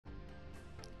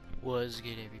What's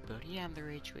good, everybody? I'm the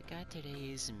Ragequitgodd.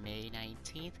 Today is May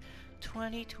 19th,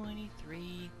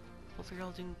 2023. Hopefully you're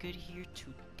all doing good here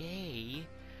today.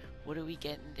 What do we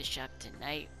get in the shop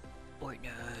tonight?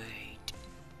 Fortnite.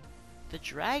 The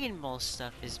Dragon Ball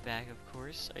stuff is back, of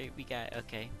course. We got,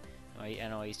 okay. I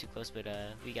know he's too close, but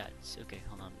we got, okay,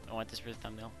 hold on. I want this for the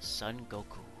thumbnail. Son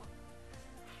Goku.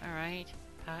 Alright.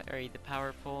 Alright, the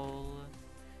Power Pole.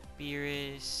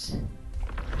 Beerus.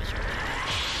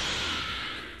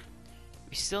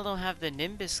 We still don't have the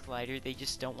Nimbus glider. They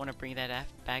just don't want to bring that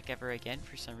back ever again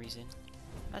for some reason.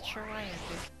 Not sure why, I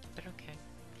think, but okay.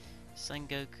 Son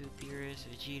Goku, Beerus,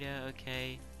 Vegeta,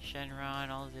 okay. Shenron,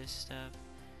 all of this stuff.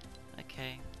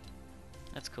 Okay.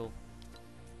 That's cool.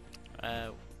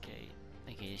 Okay.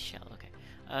 Okay, Shell,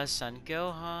 okay. Son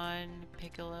Gohan,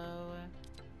 Piccolo,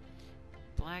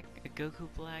 Goku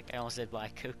Black. I almost said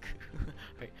Black Goku.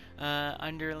 Right.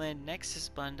 Underland Nexus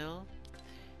bundle.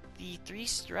 The 3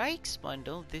 Strikes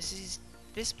bundle. This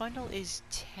bundle is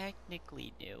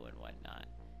technically new and whatnot.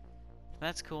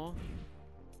 That's cool.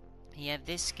 You have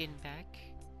this skin back.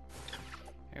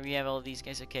 And we have all these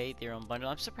guys. Okay, their own bundle.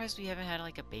 I'm surprised we haven't had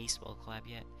like a baseball collab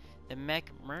yet. The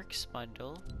Mech Mercs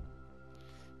bundle.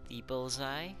 The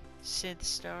Bullseye, Synth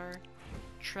Star,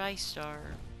 Tri-Star,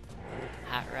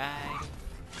 Hot Ride,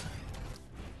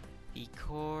 the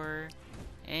Core,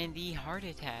 and the Heart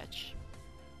Attach.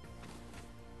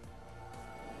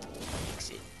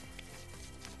 Exit.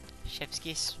 Chef's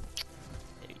kiss.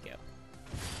 There you go.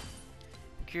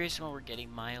 I'm curious when we're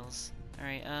getting Miles.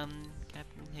 Alright,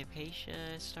 Captain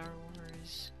Hypatia, Star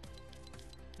Wars.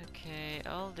 Okay,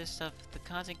 all this stuff. The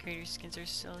content creator skins are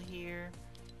still here.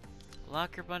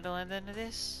 Locker bundle and then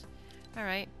this.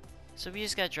 Alright. So we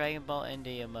just got Dragon Ball and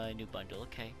a new bundle.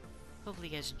 Okay. Hopefully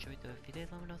you guys enjoyed though. If you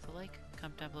did, let me know with a like.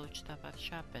 Comment down below what you thought about the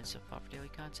shop and so far for daily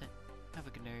content. Have a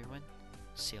good night, everyone.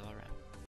 See you all around.